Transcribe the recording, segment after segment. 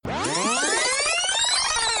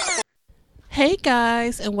Hey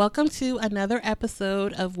guys, and welcome to another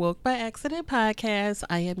episode of Woke by Accident podcast.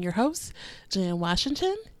 I am your host, Jan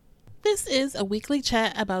Washington. This is a weekly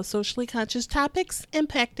chat about socially conscious topics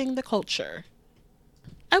impacting the culture.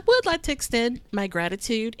 I would like to extend my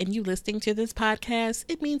gratitude in you listening to this podcast.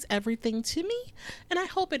 It means everything to me, and I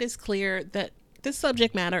hope it is clear that this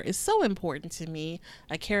subject matter is so important to me.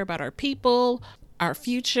 I care about our people, our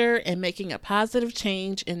future, and making a positive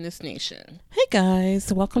change in this nation. Hey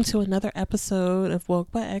guys, welcome to another episode of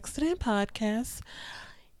Woke by Accident podcast.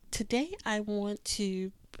 Today I want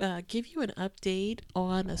to give you an update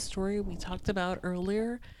on a story we talked about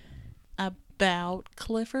earlier about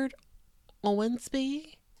Clifford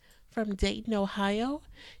Owensby from Dayton, Ohio.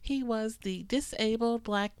 He was the disabled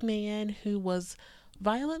black man who was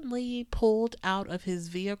violently pulled out of his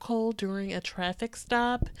vehicle during a traffic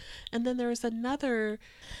stop. And then there's another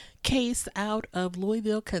case out of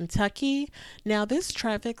Louisville, Kentucky. Now, this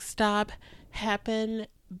traffic stop happened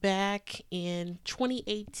back in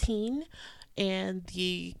 2018, and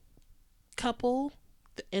the couple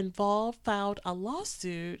involved filed a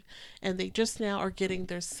lawsuit, and they just now are getting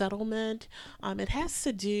their settlement. It has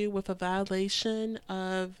to do with a violation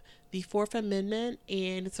of the Fourth Amendment,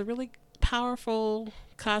 and it's a really powerful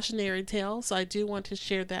cautionary tale, so I do want to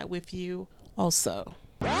share that with you also.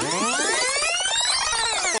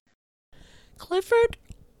 Clifford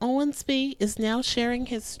Owensby is now sharing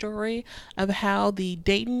his story of how the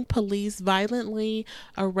Dayton police violently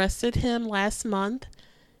arrested him last month,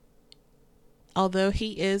 although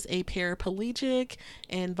he is a paraplegic,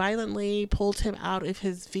 and violently pulled him out of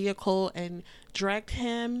his vehicle and dragged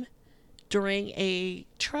him during a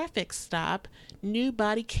traffic stop. New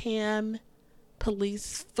body cam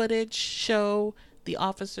police footage show the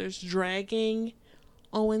officers dragging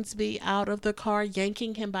Owensby out of the car,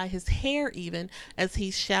 yanking him by his hair even as he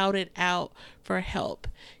shouted out for help.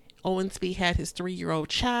 Owensby had his 3-year-old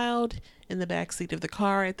child in the backseat of the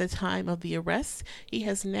car at the time of the arrest. He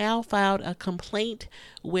has now filed a complaint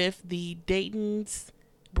with the Dayton's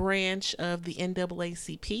branch of the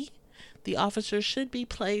NAACP. The officer should be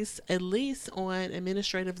placed at least on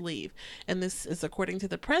administrative leave. And this is according to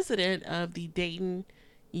the president of the Dayton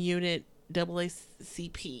Unit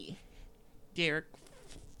NAACP, Derek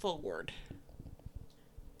Forward.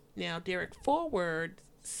 Now, Derek Forward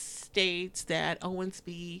states that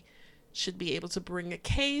Owensby should be able to bring a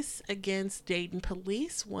case against Dayton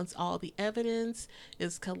police once all the evidence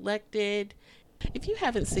is collected. If you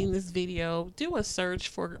haven't seen this video, do a search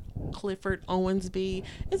for Clifford Owensby.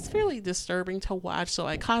 It's fairly disturbing to watch, so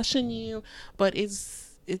I caution you, but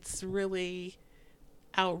it's really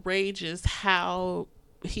outrageous how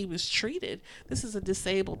he was treated. This is a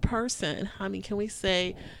disabled person. I mean, can we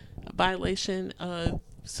say a violation of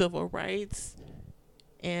civil rights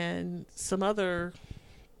and some other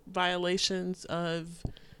violations of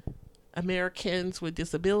Americans with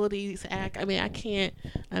Disabilities Act? I mean, I can't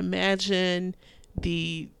imagine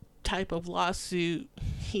the type of lawsuit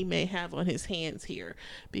he may have on his hands here,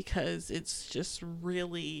 because it's just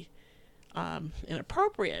really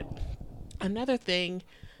inappropriate. Another thing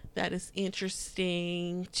that is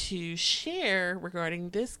interesting to share regarding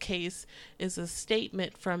this case is a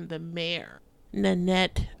statement from the mayor,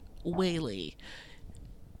 Nanette Whaley.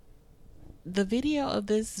 The video of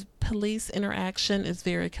this police interaction is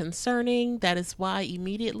very concerning. That is why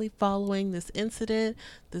immediately following this incident,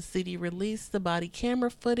 the city released the body camera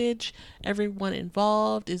footage. Everyone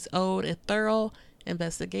involved is owed a thorough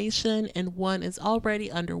investigation, and one is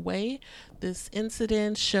already underway. This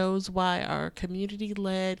incident shows why our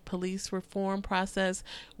community-led police reform process,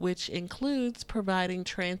 which includes providing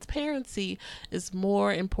transparency, is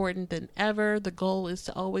more important than ever. The goal is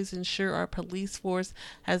to always ensure our police force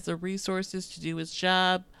has the resources to do its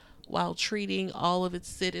job while treating all of its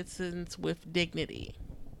citizens with dignity.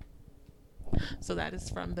 So that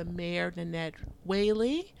is from the mayor, Nanette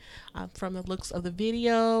Whaley. From the looks of the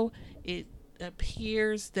video, it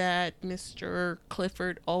appears that Mr.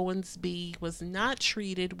 Clifford Owensby was not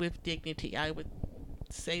treated with dignity. I would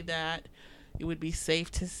say that. It would be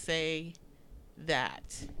safe to say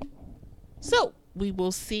that. So we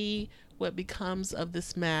will see what becomes of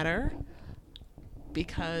this matter,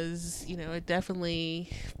 because, it definitely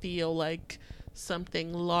feel like some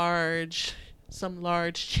large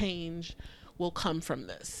change will come from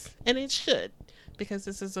this. And it should, because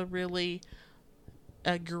this is a really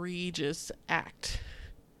egregious act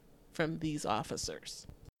from these officers.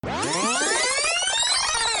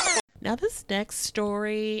 Now, this next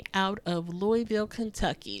story out of Louisville,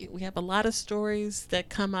 Kentucky. We have a lot of stories that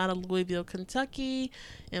come out of Louisville, Kentucky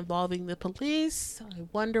involving the police. I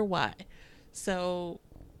wonder why. So,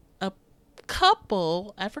 a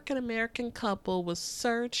African American couple, was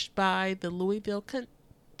searched by the Louisville,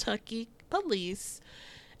 Kentucky police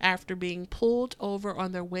after being pulled over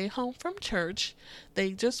on their way home from church.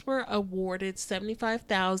 They just were awarded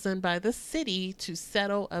 $75,000 by the city to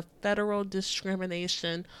settle a federal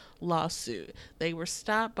discrimination lawsuit. They were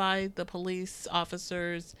stopped by the police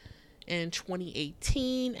officers in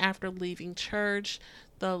 2018 after leaving church.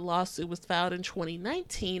 The lawsuit was filed in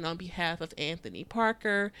 2019 on behalf of Anthony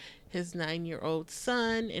Parker, his 9-year-old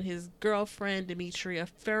son, and his girlfriend, Demetria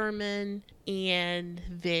Furman. And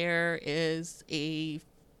there is a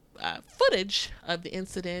footage of the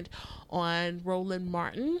incident on Roland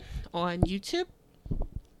Martin on YouTube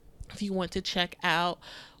if you want to check out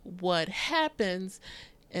what happens.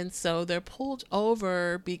 And so they're pulled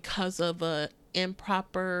over because of a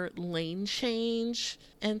improper lane change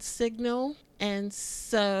and signal. And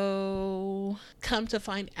so come to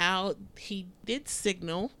find out, he did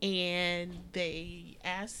signal, and they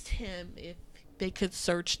asked him if they could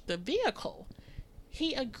search the vehicle.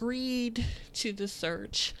 He agreed to the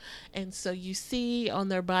search, and so you see on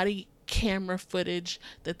their body camera footage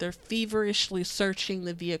that they're feverishly searching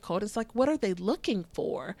the vehicle. It's like, what are they looking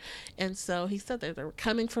for? And so he said that they were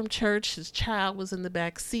coming from church. His child was in the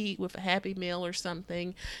back seat with a Happy Meal or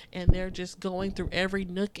something, and they're just going through every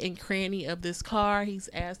nook and cranny of this car.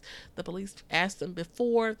 The police asked them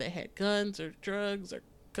before if they had guns or drugs or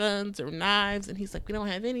guns or knives, and he's like, we don't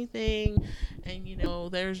have anything. And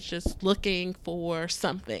they're just looking for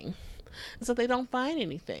something, and so they don't find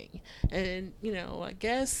anything. And I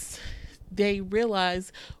guess they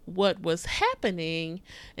realized what was happening,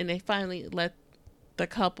 and they finally let the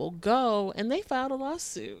couple go, and they filed a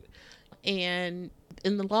lawsuit. And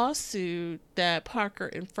in the lawsuit that Parker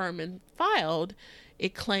and Furman filed,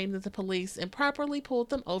 it claimed that the police improperly pulled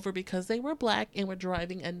them over because they were black and were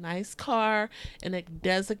driving a nice car in a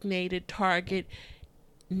designated target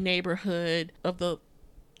neighborhood of the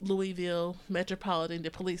Louisville Metropolitan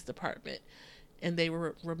Police Department. And they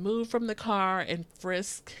were removed from the car and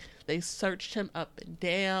frisked. They searched him up and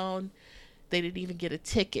down. They didn't even get a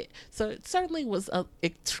ticket. So it certainly was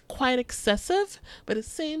quite excessive, but it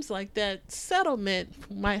seems like that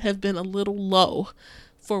settlement might have been a little low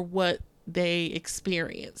for what they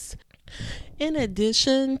experienced. In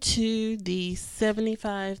addition to the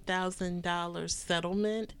 $75,000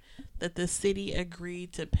 settlement that the city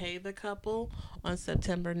agreed to pay the couple on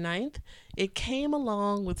September 9th, it came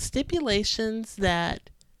along with stipulations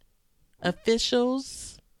that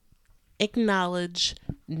officials acknowledge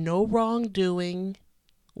no wrongdoing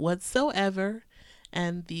whatsoever,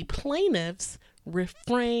 and the plaintiffs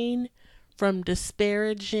refrain from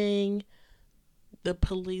disparaging the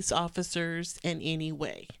police officers in any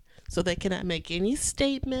way. So they cannot make any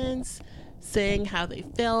statements saying how they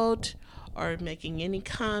felt or making any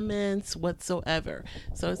comments whatsoever.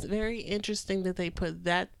 So it's very interesting that they put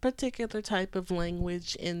that particular type of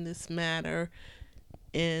language in this matter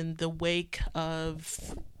in the wake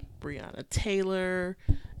of Breonna Taylor.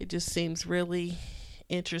 It just seems really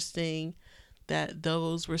interesting that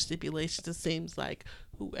those were stipulations. It seems like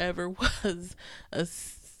whoever was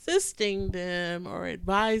assisting them or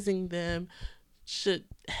advising them should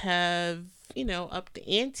have, upped the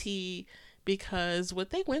ante, because what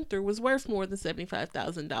they went through was worth more than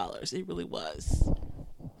 $75,000. It really was.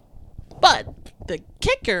 But the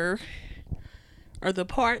kicker, or the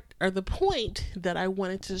point that I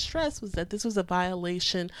wanted to stress, was that this was a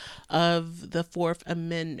violation of the Fourth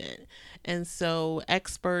Amendment. And so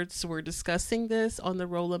experts were discussing this on the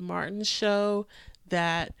Roland Martin show,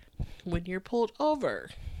 that when you're pulled over,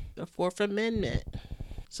 the Fourth Amendment.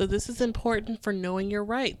 So this is important for knowing your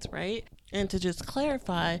rights, right? And to just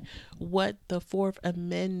clarify what the Fourth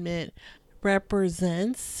Amendment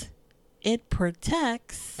represents, it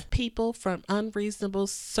protects people from unreasonable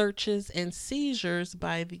searches and seizures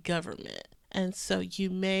by the government. And so you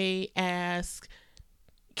may ask,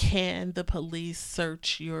 can the police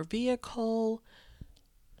search your vehicle?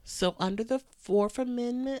 So under the Fourth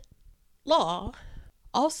Amendment law,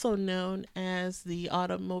 also known as the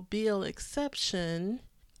automobile exception,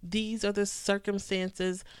 these are the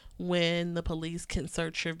circumstances when the police can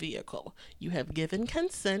search your vehicle. You have given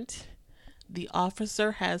consent. The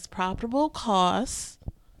officer has probable cause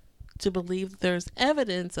to believe there's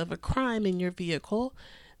evidence of a crime in your vehicle.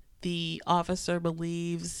 The officer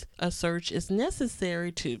believes a search is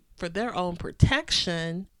necessary for their own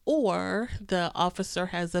protection, or the officer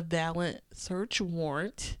has a valid search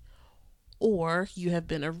warrant, or you have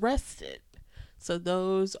been arrested. So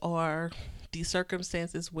those are the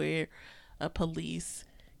circumstances where a police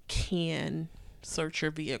can search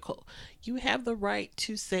your vehicle. You have the right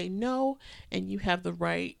to say no, and you have the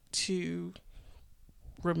right to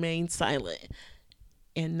remain silent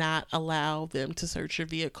and not allow them to search your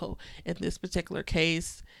vehicle. In this particular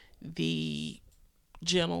case, the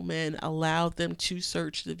gentleman allowed them to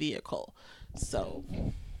search the vehicle. So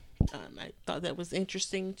I thought that was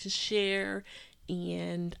interesting to share.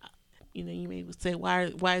 And you may say,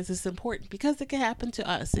 why is this important? Because it can happen to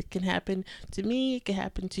us. It can happen to me. It can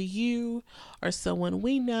happen to you or someone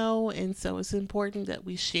we know. And so it's important that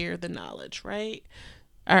we share the knowledge, right?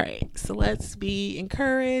 All right. So let's be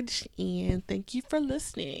encouraged, and thank you for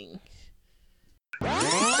listening. At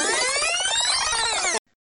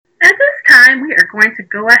this time, we are going to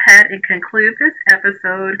go ahead and conclude this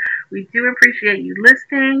episode. We do appreciate you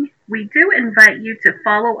listening. We do invite you to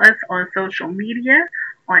follow us on social media.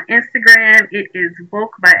 On Instagram, it is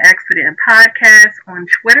Woke by Accident Podcast. On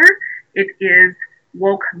Twitter, it is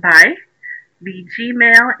Woke by. The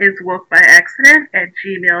Gmail is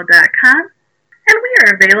wokebyaccident@gmail.com. And we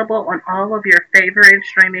are available on all of your favorite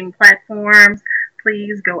streaming platforms.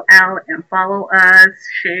 Please go out and follow us,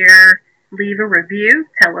 share, leave a review,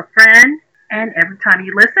 tell a friend. And every time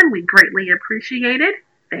you listen, we greatly appreciate it.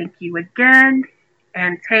 Thank you again,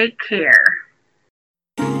 and take care.